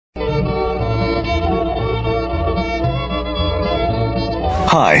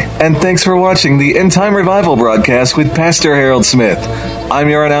Hi, and thanks for watching the End Time Revival broadcast with Pastor Harold Smith. I'm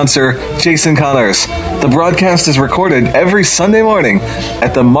your announcer, Jason Connors. The broadcast is recorded every Sunday morning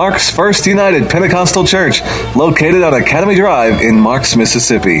at the Mark's First United Pentecostal Church, located on Academy Drive in Marks,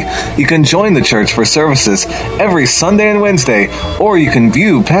 Mississippi. You can join the church for services every Sunday and Wednesday, or you can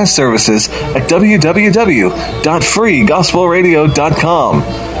view past services at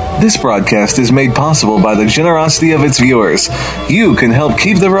www.freegospelradio.com. This broadcast is made possible by the generosity of its viewers. You can help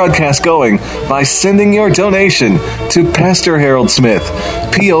keep the broadcast going by sending your donation to Pastor Harold Smith,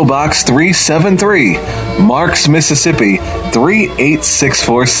 P.O. Box 373, Marks, Mississippi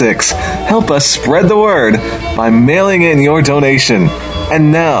 38646. Help us spread the word by mailing in your donation.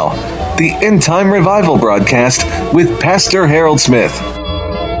 And now, the End Time Revival broadcast with Pastor Harold Smith.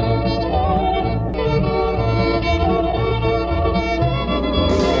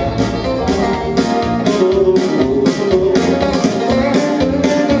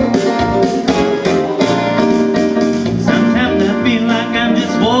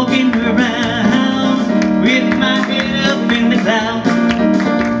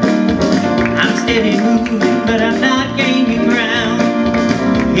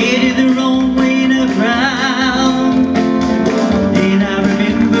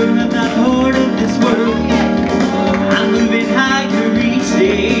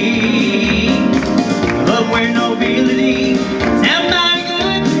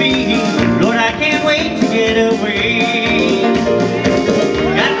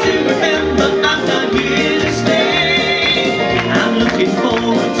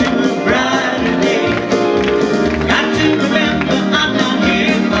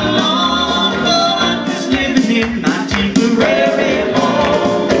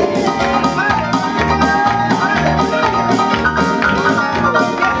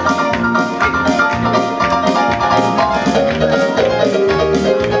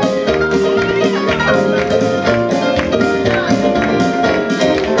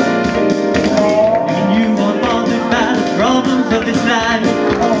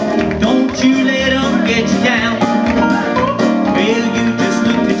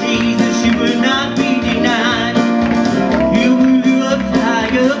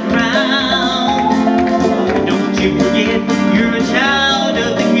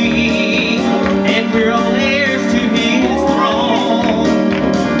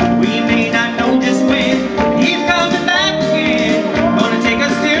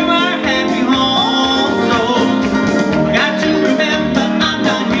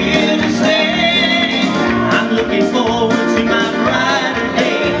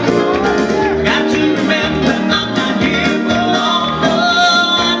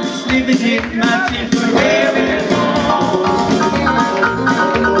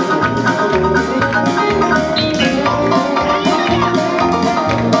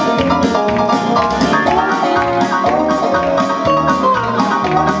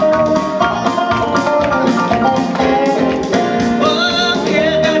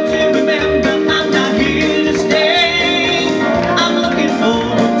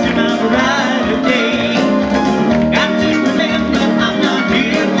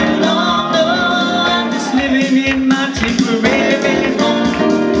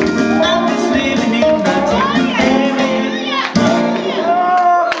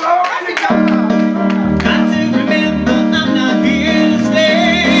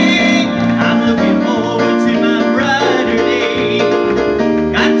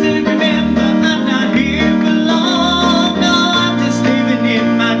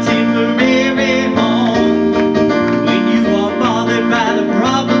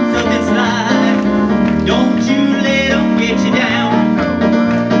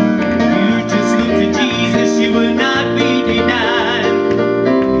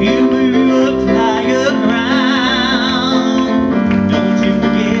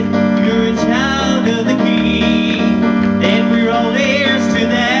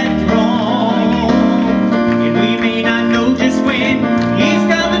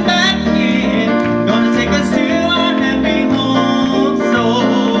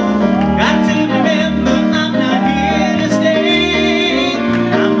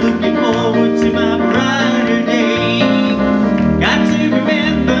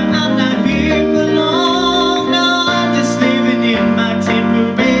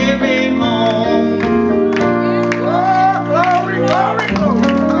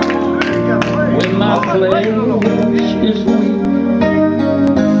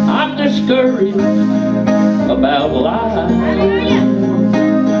 About life,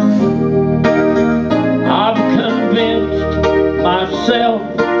 I'm convinced myself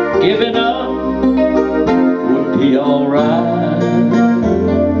giving up would be alright.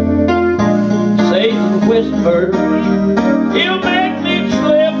 forever. He'll make me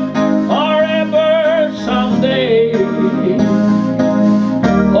slip forever someday.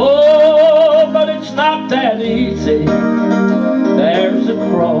 Oh, but it's not that easy. There's a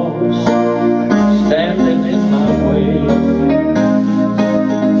cross standing in my way.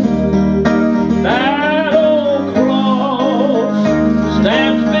 That old cross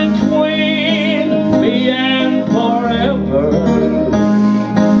stands between me and forever.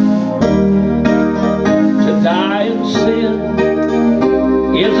 To die in sin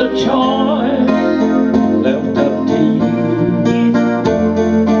is a choice left up to you.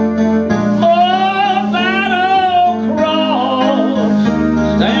 Oh, that old cross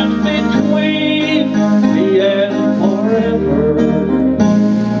stands between me and forever.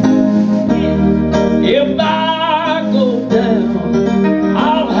 If I go down,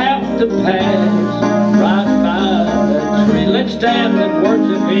 I'll have to pass right by that tree. Let's stand and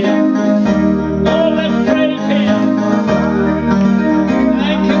worship Him. Oh, let's praise Him.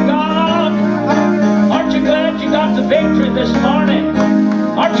 Thank you, God. Aren't you glad you got the victory this morning?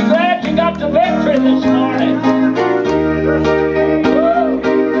 Aren't you glad you got the victory this morning?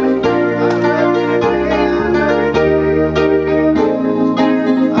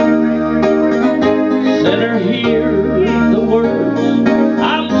 Sinner, hear the words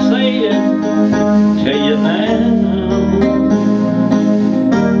I'm saying to you now.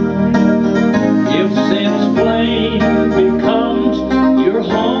 If sin's flame becomes your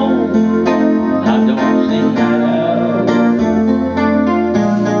home, I don't see how.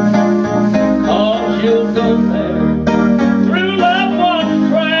 'Cause you'll go there through loved ones'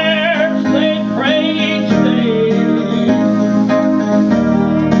 prayers they pray each day.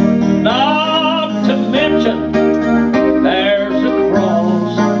 Not to mention there's a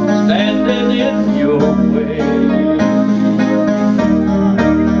cross standing in your way.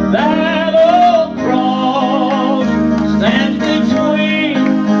 That old cross stands between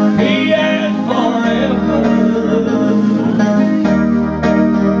me and forever.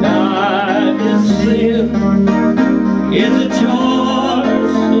 Die in sin is a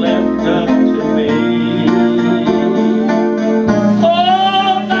choice left up to me.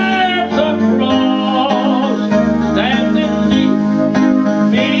 Oh, there's a cross standing near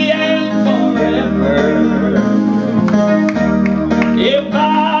me and forever. If I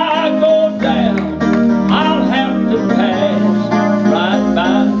go down, I'll have to pass right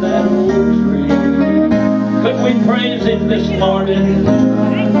by that old tree. Could we praise Him this morning?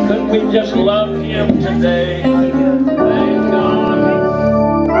 Could we just love Him today? Thank God.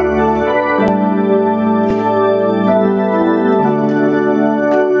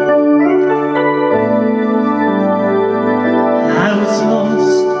 I was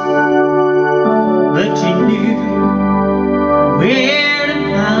lost, but you knew where to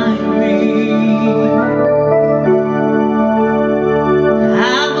find me.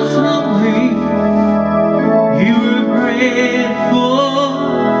 I was hungry, you were bread for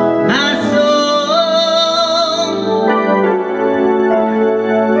my soul.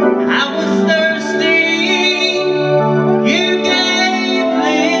 I was thirsty, you gave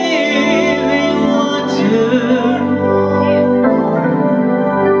living water.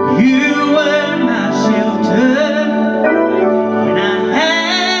 You were my shelter when I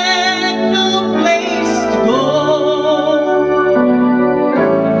had no place to go.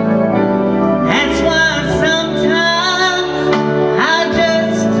 That's why sometimes I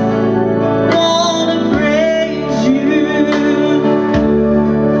just wanna praise you.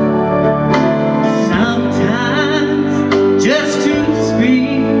 Sometimes just to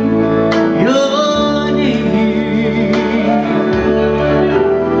speak your name.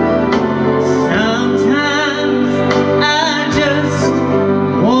 Sometimes I just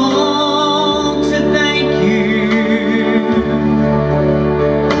want to thank you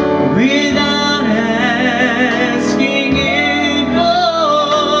without asking you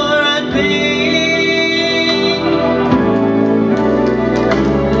for a thing.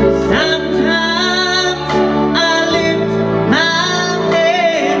 Sometimes I lift my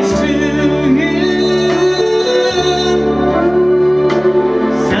hands to you.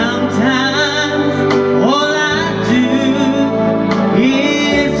 Sometimes all I do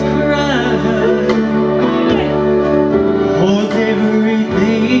is cry. 'Cause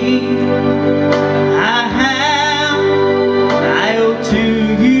everything I have I owe to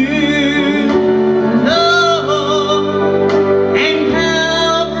you, Lord. And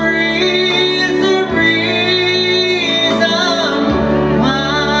Calvary is the reason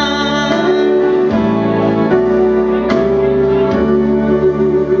why.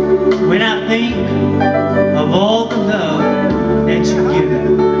 When I think of all the love that you've given,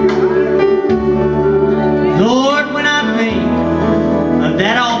 Lord, when I think of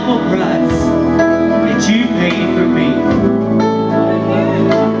that awful price that you paid for me,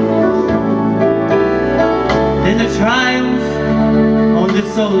 then the trials on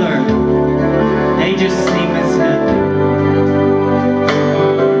this old earth, they just seem as nothing.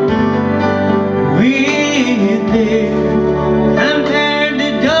 With this compared to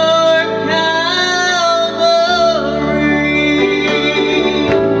dark Calvary,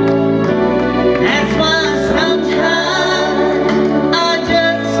 that's why sometimes I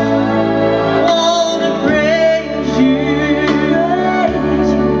just want to praise you.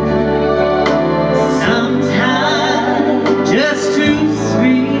 Sometimes just to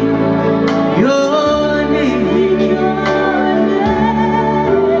speak your name.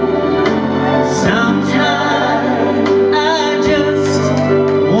 Sometimes I just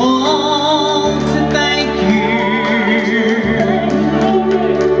want to thank you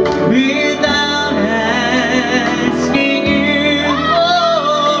without asking you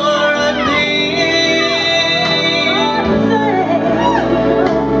for a thing.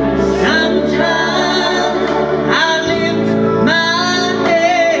 Sometimes I lift my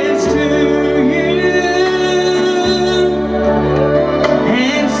hands to you,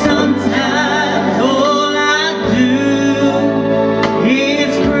 and sometimes all I do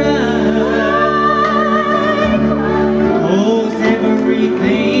is cry. 'Cause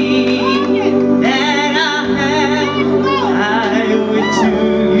everything that I have, I owe it to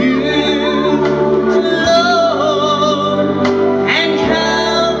you, Lord. And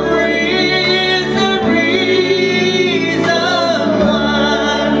Calvary is the reason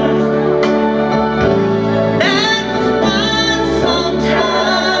why. That's why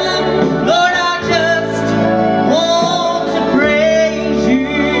sometimes, Lord, I just want to praise you.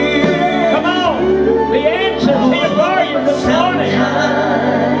 Come on. The answer's here for you this morning.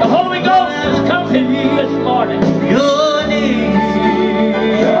 The Holy Ghost is coming to you this morning. Your name,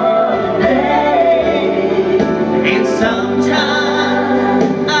 and sometimes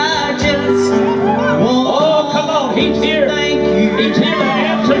I just want Oh, come on. He's here. to thank you. He's here to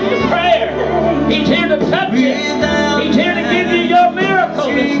answer your prayer. He's here to touch you. He's here to give you your miracle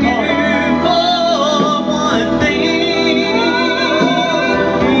this morning. For one thing,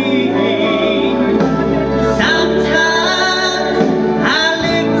 sometimes I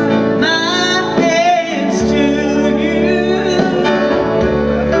lift my hands to you.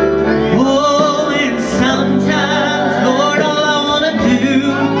 Oh, and sometimes, Lord, all I want to do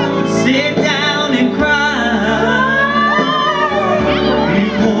is sit down and cry.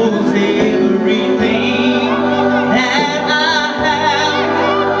 Because everything that I have,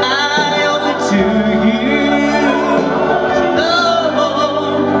 I owe it to you,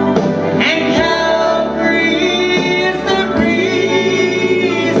 Lord. And Calvary is the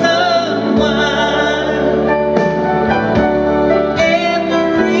reason why.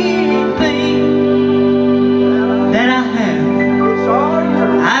 Everything that I have,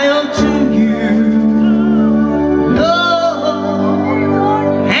 I owe to you, Lord.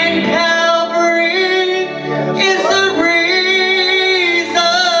 And Calvary is the reason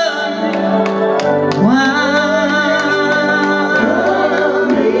why.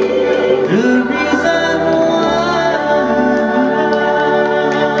 The reason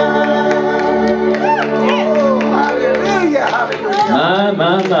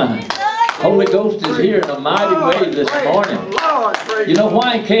My. Holy Ghost is here in a mighty way this morning. You know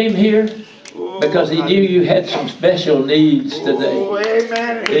why he came here? Because he knew you had some special needs today.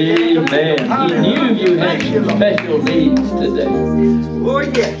 Amen. Amen. He knew you had some special needs today. Oh,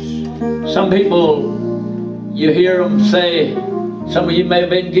 yes. Some people, you hear them say, some of you may have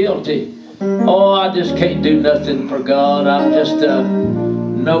been guilty. Oh, I just can't do nothing for God. I'm just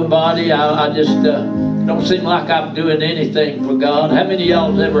nobody. I just don't seem like I'm doing anything for God. How many of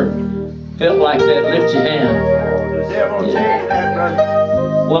y'all's ever felt like that? Lift your hand. The devil tells you that,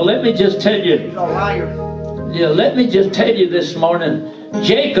 brother. Well, let me just tell you. He's a liar. Yeah, let me just tell you this morning.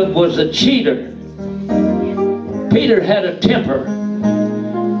 Jacob was a cheater. Peter had a temper.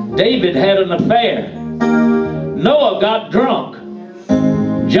 David had an affair. Noah got drunk.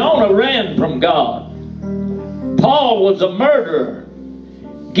 Jonah ran from God. Paul was a murderer.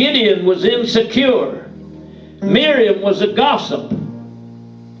 Gideon was insecure. Miriam was a gossip.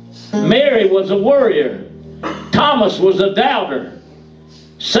 Mary was a worrier. Thomas was a doubter.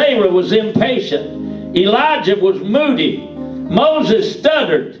 Sarah was impatient. Elijah was moody. Moses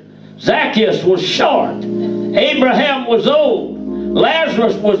stuttered. Zacchaeus was short. Abraham was old.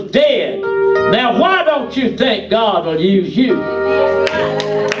 Lazarus was dead. Now why don't you think God will use you?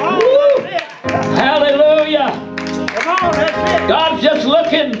 Hallelujah. Come on, that's it. God's just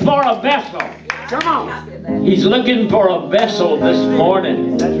looking for a vessel. Come on. He's looking for a vessel this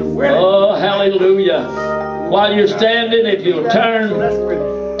morning. That's a winner. Oh, hallelujah. While you're standing, if you'll turn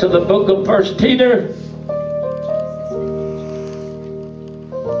to the book of 1 Peter.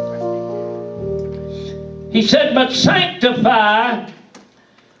 He said, but sanctify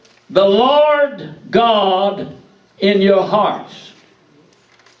the Lord God in your hearts,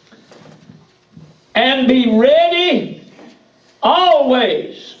 and be ready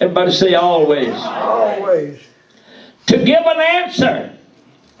always. Everybody say always. Always. To give an answer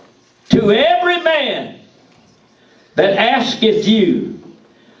to every man that asketh you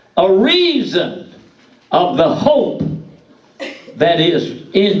a reason of the hope that is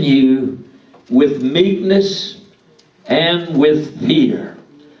in you with meekness and with fear.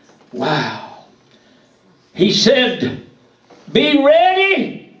 Wow. He said, be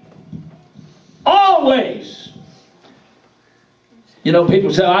ready always. You know,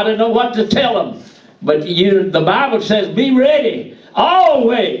 people say, I don't know what to tell them. But the Bible says, be ready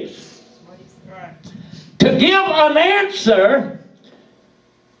always to give an answer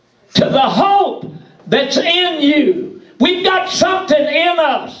to the hope that's in you. We've got something in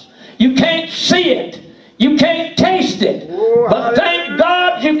us. You can't see it. You can't taste it. But thank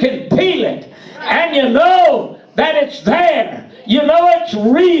God you can feel it. And you know that it's there. You know it's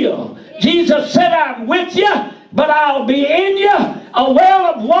real. Jesus said, I'm with you, but I'll be in you, a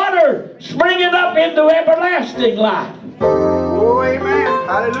well of water springing up into everlasting life. Oh, amen.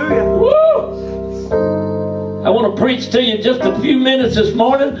 Hallelujah. Woo! I want to preach to you just a few minutes this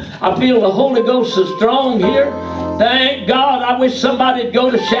morning. I feel the Holy Ghost is strong here. Thank God. I wish somebody'd go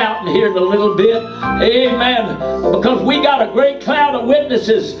to shouting here in a little bit. Amen. Because we got a great cloud of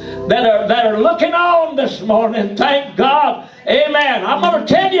witnesses that are looking on this morning. Thank God. Amen. I'm going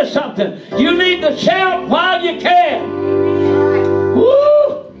to tell you something. You need to shout while you can.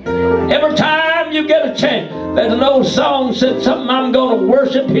 Woo! Every time you get a chance. There's an old song said something, I'm going to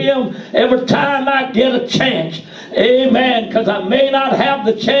worship Him every time I get a chance. Amen. Because I may not have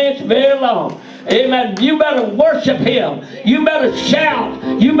the chance very long. Amen. You better worship Him. You better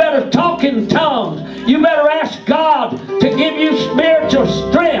shout. You better talk in tongues. You better ask God to give you spiritual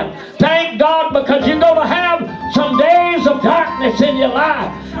strength. Thank God, because you're going to have some days of darkness in your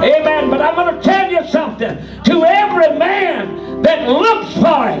life. Amen. But I'm going to tell you something. To every man that looks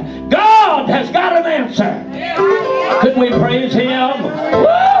for it, God has got an answer. Could we praise Him?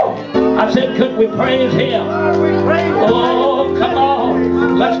 Woo! I said, could we praise Him? Oh, come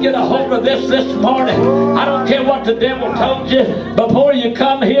on. Let's get a hold of this morning. I don't care what the devil told you. Before you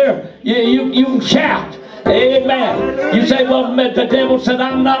come here, you can shout. Amen. You say, well, the devil said,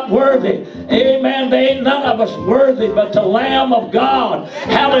 I'm not worthy. Amen. There ain't none of us worthy but the Lamb of God.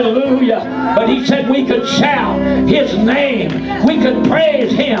 Hallelujah. But He said we could shout His name. We could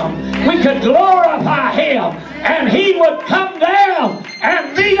praise Him. We could glorify Him. And He would come down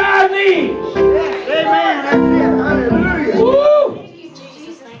and meet our needs. Amen. That's it. Hallelujah. Woo!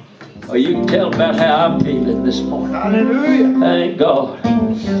 Oh, you can tell about how I'm feeling this morning. Hallelujah. Thank God.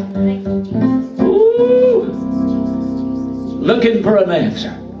 Ooh. Looking for an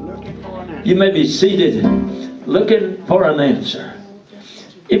answer. You may be seated. Looking for an answer.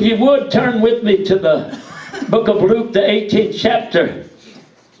 If you would, turn with me to the book of Luke, the 18th chapter.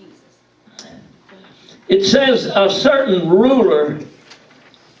 It says, a certain ruler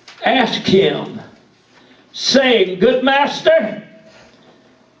asked Him, saying, Good Master,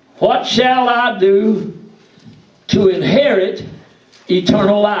 what shall I do to inherit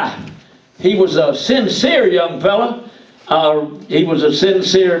eternal life? He was a sincere young fella. He was a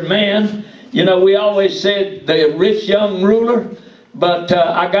sincere man. You know, we always said the rich young ruler. But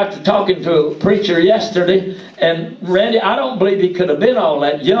I got to talking to a preacher yesterday. And Randy, I don't believe he could have been all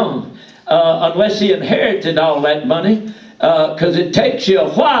that young. Unless he inherited all that money. Because it takes you a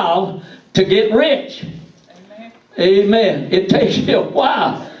while to get rich. Amen. Amen. It takes you a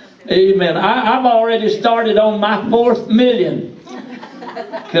while. Amen. I've already started on my 4th million.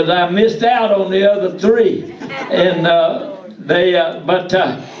 Because I missed out on the other 3. And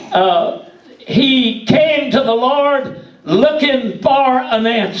he came to the Lord looking for an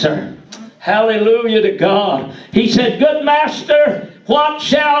answer. Hallelujah to God. He said, Good Master, what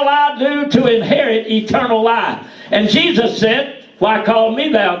shall I do to inherit eternal life? And Jesus said, Why call me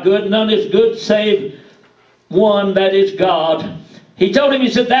thou good? None is good save one, that is God. He told him, He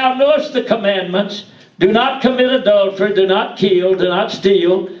said, Thou knowest the commandments. Do not commit adultery. Do not kill. Do not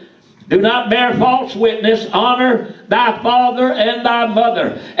steal. Do not bear false witness. Honor thy father and thy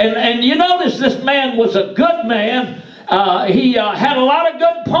mother. And you notice this man was a good man. He had a lot of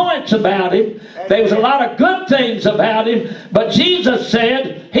good points about him. There was a lot of good things about him. But Jesus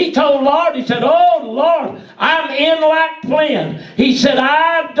said, he told Lord, he said, oh Lord, I'm in like Flint. He said,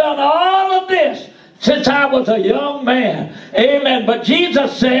 I've done all of this since I was a young man. Amen. But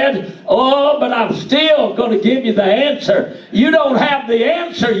Jesus said, oh, but I'm still going to give you the answer. You don't have the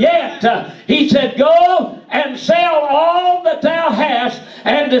answer yet. He said, go and sell all that thou hast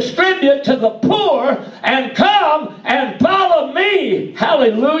and distribute to the poor and come and follow me.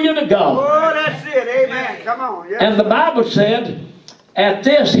 Hallelujah to God. Oh, that's it. Amen. Come on. Yes. And the Bible said, at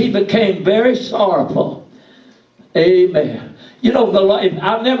this he became very sorrowful. Amen. You know,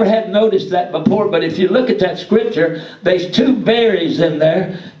 I never had noticed that before, but if you look at that scripture, there's two berries in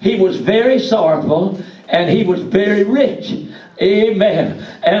there. He was very sorrowful, and he was very rich. Amen.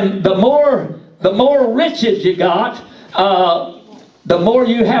 And the more riches you got, the more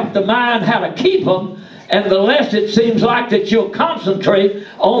you have to mind how to keep them, and the less it seems like that you'll concentrate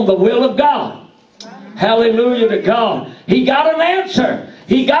on the will of God. Hallelujah to God. He got an answer.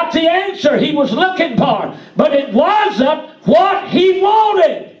 He got the answer he was looking for, but it wasn't what he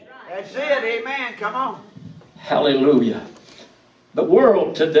wanted. That's it. Amen. Come on. Hallelujah. The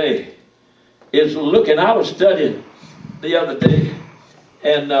world today is looking. I was studying the other day,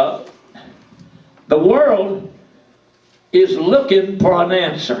 and the world is looking for an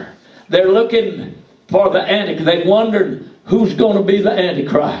answer. They're looking for the Antichrist. They wondered who's going to be the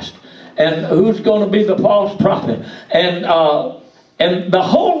Antichrist and who's going to be the false prophet. And the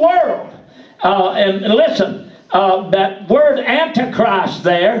whole world, and listen, that word Antichrist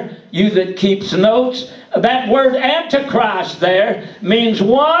there, you that keeps notes, that word Antichrist there means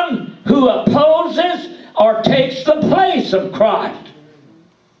one who opposes or takes the place of Christ.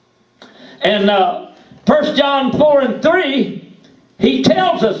 And 1 John 4 and 3, he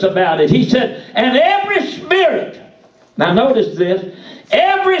tells us about it. He said, and every spirit, now notice this,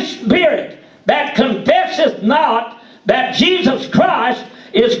 every spirit that confesseth not that Jesus Christ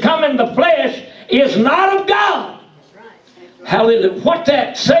is come in the flesh is not of God. Hallelujah. What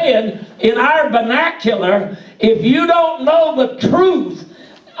that's saying in our vernacular, if you don't know the truth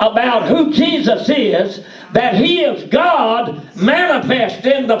about who Jesus is, that he is God manifest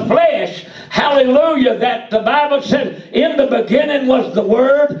in the flesh, hallelujah, that the Bible said in the beginning was the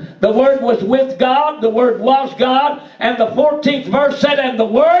Word was with God, the Word was God, and the 14th verse said, and the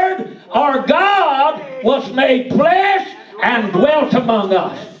Word, our God, was made flesh and dwelt among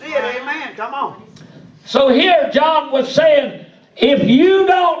us. See it. Amen. Come on. So here John was saying, if you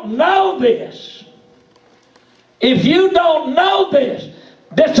don't know this,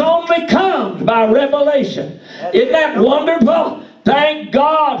 this only comes by revelation. Isn't that wonderful? Thank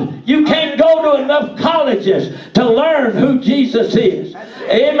God you can't go to enough colleges to learn who Jesus is.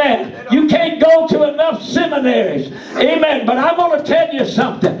 Amen. You can't go to enough seminaries. Amen. But I want to tell you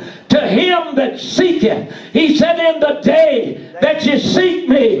something. To him that seeketh, he said, in the day that you seek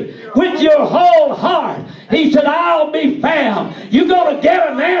me with your whole heart, he said, I'll be found. You're going to get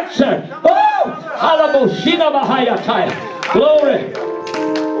an answer. Oh, glory.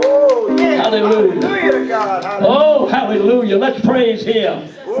 Oh, yes. Hallelujah. Hallelujah, God. Hallelujah. Oh, hallelujah. Let's praise him.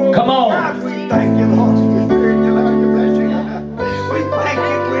 Oh, Come on. God, we thank you, Lord. We thank you, Lord, your blessing. We thank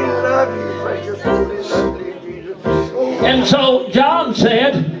you. We love you, precious Holy, lovely Jesus. Oh, And so John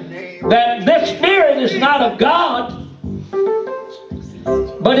said that this spirit is not of God,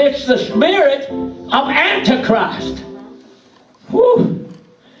 but it's the spirit of Antichrist. Whew.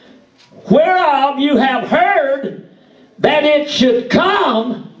 Whereof you have heard that it should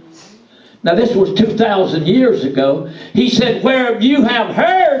come. Now this was 2,000 years ago. He said, whereof you have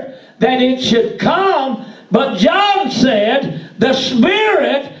heard that it should come. But John said, the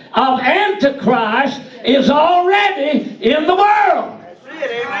spirit of Antichrist is already in the world. that's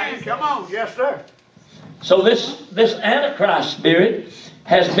it. Amen. Come on. Yes, sir. So this Antichrist spirit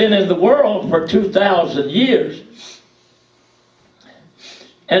has been in the world for 2,000 years.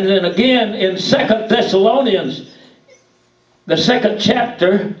 And then again in 2 Thessalonians, the 2nd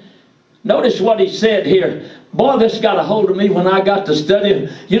chapter, notice what he said here. Boy, this got a hold of me when I got to studying.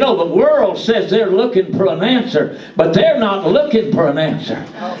 You know, the world says they're looking for an answer, but they're not looking for an answer.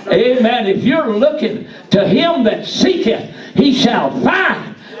 Amen. If you're looking to him that seeketh, he shall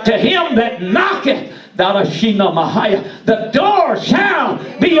find. To him that knocketh, the door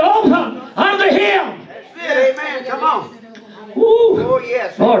shall be open unto him. That's it. Amen. Come on. Woo. Oh,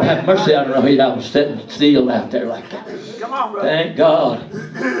 yes. Lord have mercy. I don't know how I was sitting still out there like that. Come on, brother. Thank God.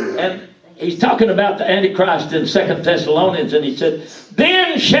 And he's talking about the Antichrist in 2 Thessalonians, and he said,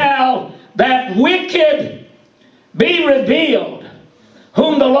 then shall that wicked be revealed,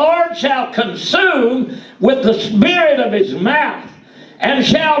 whom the Lord shall consume with the spirit of his mouth, and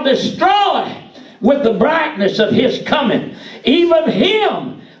shall destroy with the brightness of his coming. Even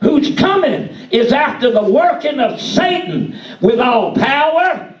him whose coming is after the working of Satan, with all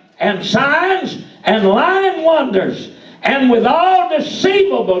power and signs and lying wonders, and with all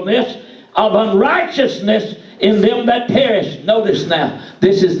deceivableness of unrighteousness in them that perish. Notice now,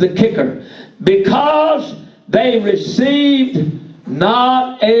 this is the kicker. Because they received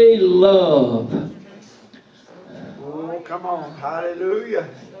not a love. Oh, come on. Hallelujah.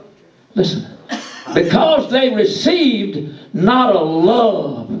 Listen. Because they received not a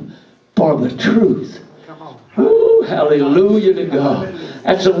love for the truth. Come on. Ooh, hallelujah to God.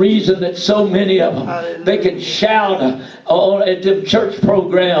 That's the reason that so many of them, they can shout at them church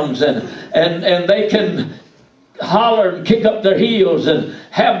programs, and they can holler and kick up their heels and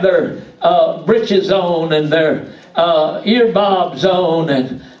have their breeches on and their earbobs on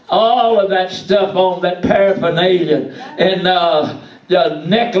and all of that stuff on, that paraphernalia, and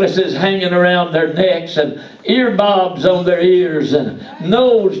necklaces hanging around their necks and earbobs on their ears and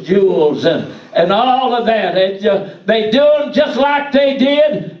nose jewels and all of that. They do them just like they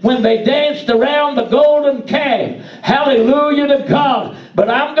did when they danced around the golden calf. Hallelujah to God. But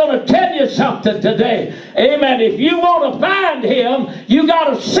I'm going to tell you something today. Amen. If you want to find him, you got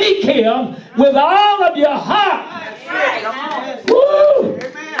to seek him with all of your heart. Woo!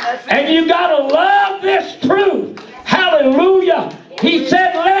 And you got to love this truth. Hallelujah. He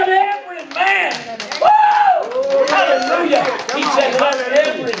said, let every man. Woo! Hallelujah. He said, let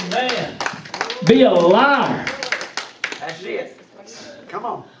every man be a liar. That's it. Come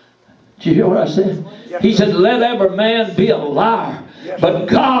on. Did you hear what I said? He said, let every man be a liar. But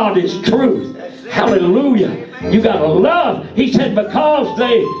God is truth. Hallelujah. You got to love. He said, because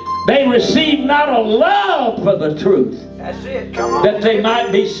they received not a love for the truth. That's it. Come on. That they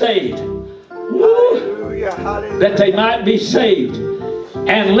might be saved. Hallelujah. Hallelujah. That they might be saved.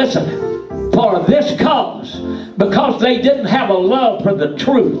 And listen, for this cause, because they didn't have a love for the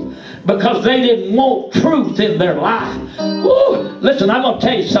truth, because they didn't want truth in their life. Woo, listen, I'm going to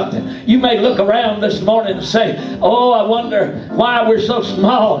tell you something. You may look around this morning and say, oh, I wonder why we're so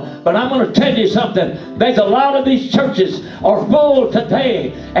small. But I'm going to tell you something. There's a lot of these churches are full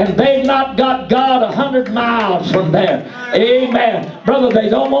today, and they've not got God 100 miles from there. Amen. Brother, they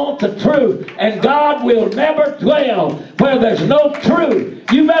don't want the truth, and God will never dwell where there's no truth.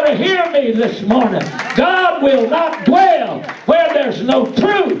 You better hear me this morning. God will not dwell where there's no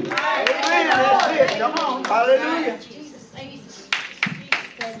truth. Amen. That's it. Come on. Hallelujah.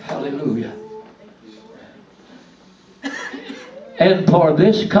 Hallelujah. And for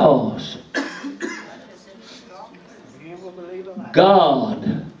this cause,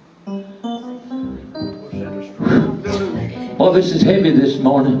 God. Oh, this is heavy this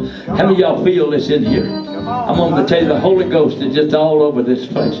morning. How many of y'all feel this in here? I'm going to tell you the Holy Ghost is just all over this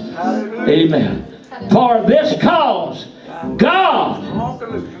place. Amen. For this cause, God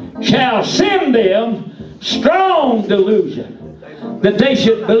shall send them strong delusion, that they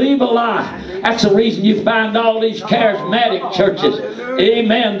should believe a lie. That's the reason you find all these charismatic churches.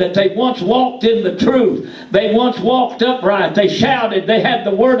 Amen. That they once walked in the truth. They once walked upright. They shouted. They had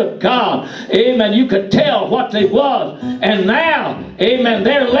the word of God. Amen. You could tell what they was. And now, amen,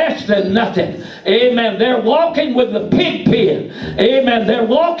 they're less than nothing. Amen. They're walking with the pig pen. Amen. They're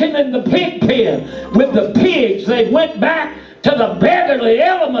walking in the pig pen with the pigs. They went back to the beggarly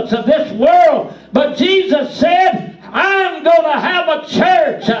elements of this world. But Jesus said, I'm going to have a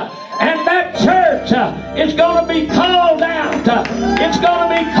church, and that church is going to be called out. It's going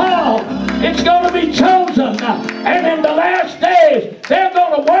to be called. It's going to be chosen. And in the last days, they're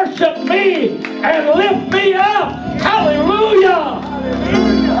going to worship me and lift me up. Hallelujah.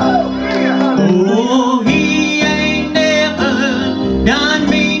 Oh, he ain't never done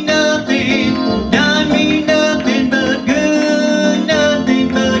me nothing but good, nothing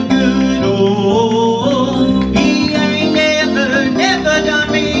but good. Oh, he ain't never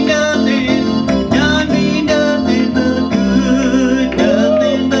done me nothing but good,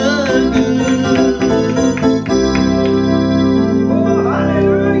 nothing but good. Oh,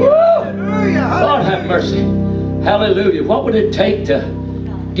 hallelujah. Hallelujah. Lord have mercy. Hallelujah. What would it take to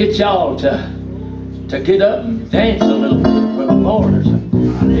get y'all to get up and dance a little bit for the Lord or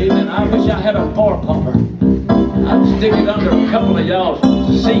something? Amen. I wish I had a four-pumper. I'd stick it under a couple of y'all's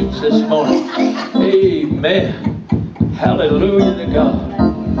seats this morning. Amen. Hallelujah to God.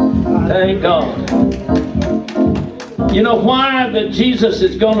 Thank God. You know why that Jesus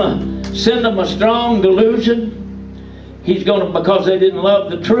is going to send them a strong delusion? He's going to, because they didn't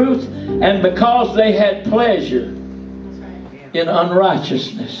love the truth, and because they had pleasure in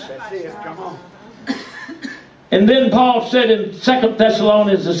unrighteousness. That's it. Come on. And then Paul said in 2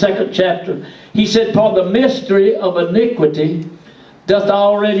 Thessalonians, the 2nd chapter, he said, for the mystery of iniquity doth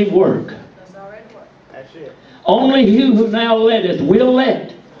already work. That's it. Only he who now letteth will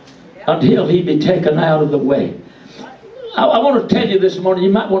let until he be taken out of the way. I want to tell you this morning,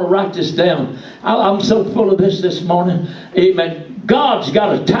 you might want to write this down. I'm so full of this morning. Amen. God's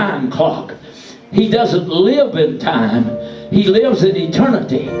got a time clock. He doesn't live in time. He lives in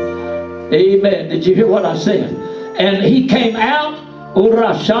eternity. Amen. Did you hear what I said? And he came out,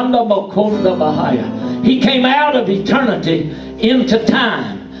 he came out of eternity into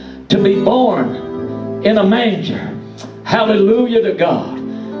time to be born in a manger. Hallelujah to God.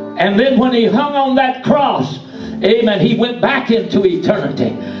 And then when he hung on that cross, amen, he went back into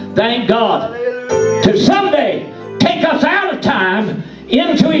eternity. Thank God. To someday take us out of time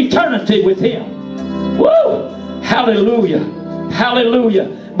into eternity with him. Woo! Hallelujah. Hallelujah.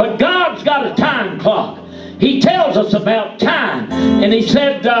 But God's got a time clock. He tells us about time. And he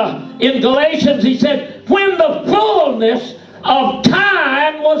said in Galatians, he said, when the fullness of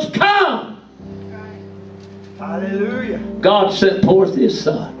time was come. Hallelujah. God sent forth his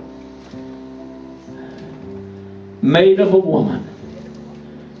Son, made of a woman,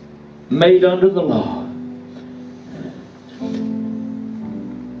 made under the law.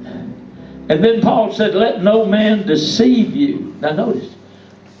 And then Paul said, let no man deceive you. Now notice,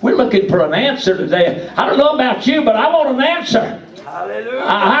 we're looking for an answer today. I don't know about you, but I want an answer. Hallelujah.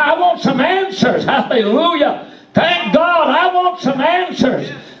 I want some answers. Hallelujah. Thank God I want some answers.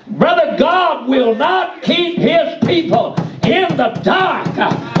 Brother, God will not keep his people in the dark.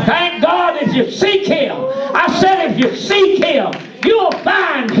 Thank God if you seek him. I said if you seek him, you'll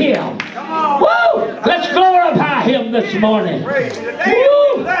find him. Come on. Woo! Let's glorify him this morning. Praise the name.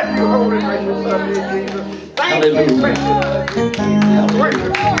 Woo! Let you holy precious love you, Jesus. Thank Hallelujah. you, precious.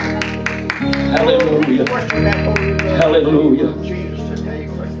 Worship. Hallelujah. Worship that holy love. Hallelujah. Jesus today,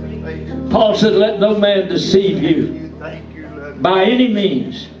 precious Savior. Paul said, let no man deceive you Thank you, Lord. by any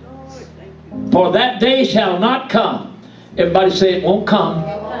means. For that day shall not come. Everybody say it won't come.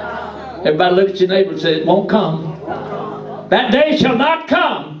 Everybody look at your neighbor and say it won't come. That day shall not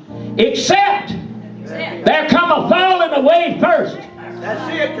come except there come a falling away first.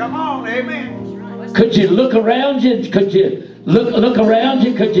 That's it. Come on. Amen. Could you look around you? Could you look around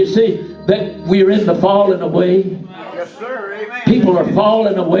you? Could you see that we're in the falling away? Yes, sir. Amen. People are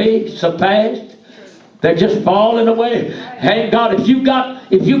falling away so fast. They're just falling away. Thank God, if you got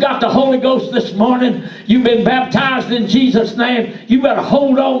the Holy Ghost this morning, you've been baptized in Jesus' name, you better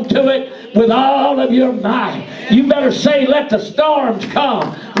hold on to it with all of your might. You better say, let the storms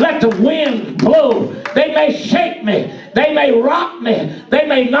come. Let the wind blow. They may shake me. They may rock me. They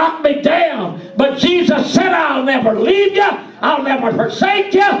may knock me down. But Jesus said, I'll never leave you. I'll never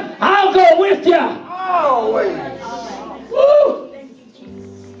forsake you. I'll go with you. Always. Woo!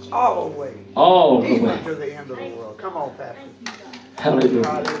 Always. All the Even way. to the end of the world. Come on, Pastor. Hallelujah.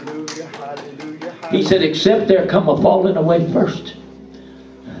 Hallelujah. Hallelujah. He said, except there come a falling away first,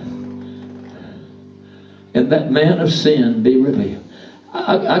 and that man of sin be revealed.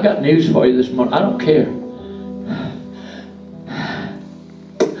 I got news for you this morning. I don't care.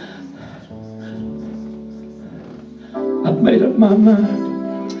 I've made up my mind.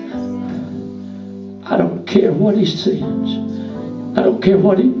 I don't care what he sins. I don't care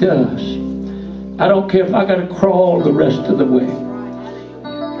what he does. I don't care if I got to crawl the rest of the way.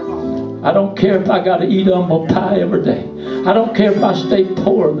 I don't care if I got to eat humble pie every day. I don't care if I stay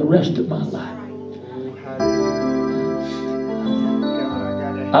poor the rest of my life.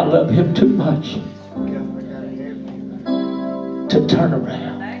 I love him too much to turn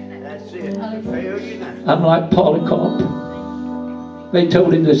around. That's it. Fail you now. I'm like Polycarp. They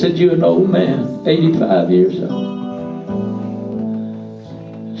told him, they said, you're an old man, 85 years old.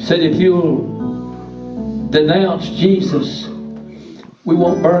 Said, if you'll denounce Jesus, we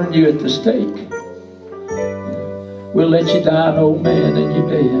won't burn you at the stake. We'll let you die an old man and you're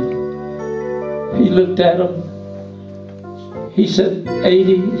dead. He looked at him. He said,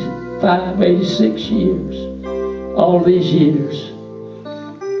 85, 86 years. All these years,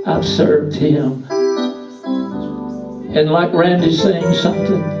 I've served him. And like Randy sings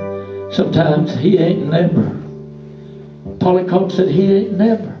something, sometimes he ain't never. Polycarp said, he ain't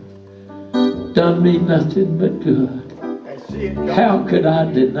never done me nothing but good. That's it. How could I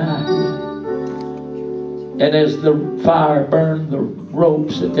deny him? And as the fire burned the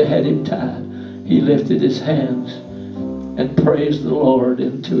ropes that they had him tied, he lifted his hands and praised the Lord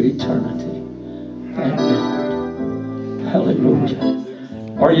into eternity. Thank God. Hallelujah.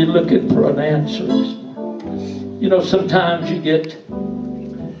 Are you looking for an answer this morning? You know, sometimes you get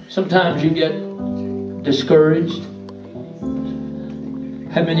discouraged.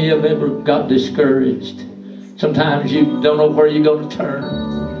 How many of you ever got discouraged? Sometimes you don't know where you're going to turn.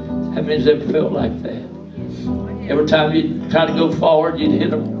 How many of you ever felt like that? Every time you try to go forward, you'd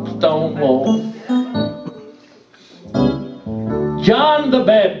hit a stone wall. John the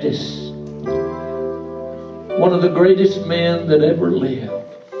Baptist, one of the greatest men that ever lived.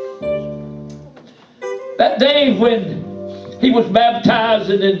 That day when he was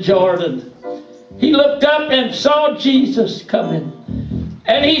baptized in Jordan, he looked up and saw Jesus coming.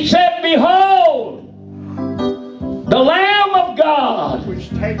 And he said, "Behold, the Lamb of God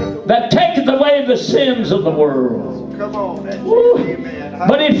that taketh away the sins of the world." Come on, that's Woo. it. Amen.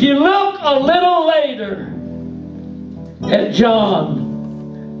 But if you look a little later at John,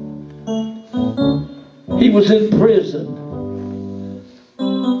 he was in prison,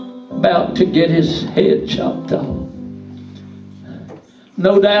 about to get his head chopped off.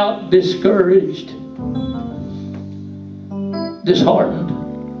 No doubt discouraged, disheartened.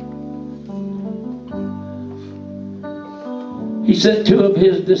 He sent two of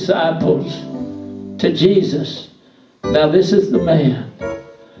his disciples to Jesus. Now this is the man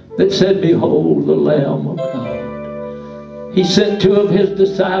that said, "Behold the Lamb of God." He sent two of his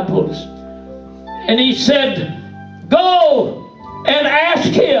disciples and he said, "Go and ask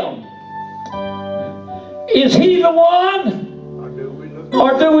him, is he the one?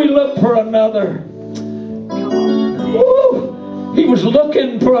 Or do we look for another?" Woo. He was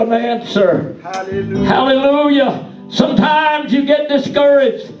looking for an answer. Hallelujah. Hallelujah. Sometimes you get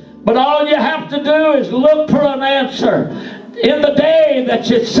discouraged, but all you have to do is look for an answer. In the day that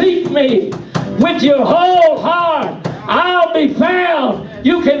you seek me with your whole heart, I'll be found.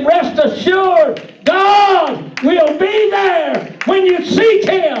 You can rest assured God will be there when you seek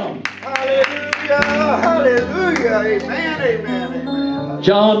him. Hallelujah. Hallelujah. Amen. Amen. Amen.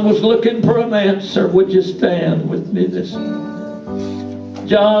 John was looking for an answer. Would you stand with me this morning?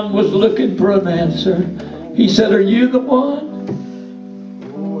 John was looking for an answer. He said, "Are you the one?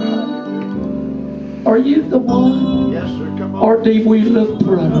 Oh, hallelujah. Are you the one? Yes, sir. Come on. Or do we look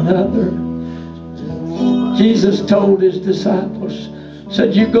for another?" Jesus told his disciples,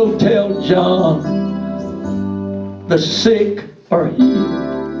 said, "You go tell John, the sick are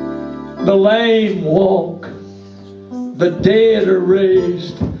healed, the lame walk, the dead are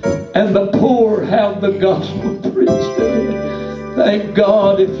raised, and the poor have the gospel preached to them." Thank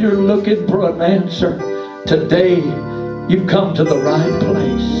God, if you're looking for an answer today, you've come to the right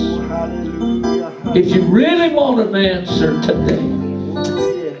place. Hallelujah. If you really want an answer today,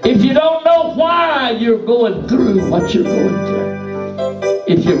 if you don't know why you're going through what you're going through,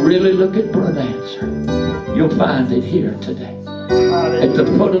 if you're really looking for an answer, you'll find it here today. At the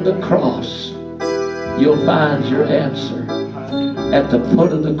foot of the cross, you'll find your answer. At the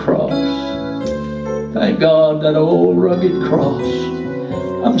foot of the cross. Thank God, that old rugged cross.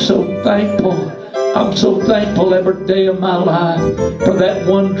 I'm so thankful. I'm so thankful every day of my life for that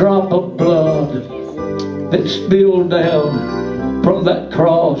one drop of blood that spilled down from that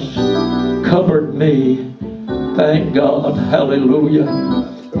cross, covered me. Thank God. Hallelujah.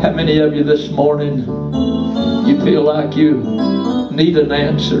 How many of you this morning, you feel like you need an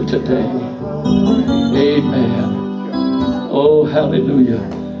answer today? Amen. Oh, hallelujah.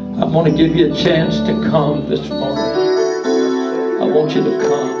 I want to give you a chance to come this morning. I want you to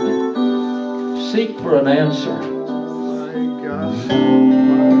come and seek for an answer.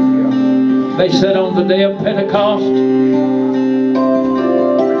 They said on the day of Pentecost,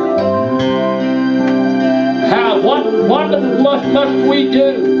 what must we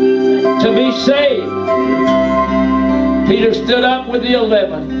do to be saved? Peter stood up with the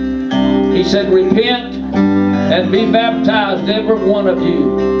 11. He said, "Repent and be baptized, every one of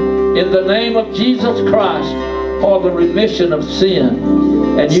you, in the name of Jesus Christ for the remission of sin,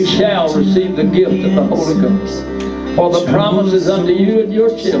 and you shall receive the gift of the Holy Ghost. For the promise is unto you and your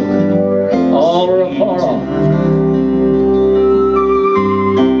children, all are afar off."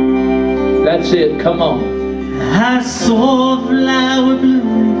 That's it. Come on. I saw a flower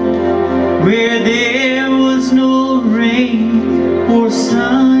bloom where there was no rain or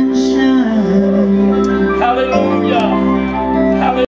sun.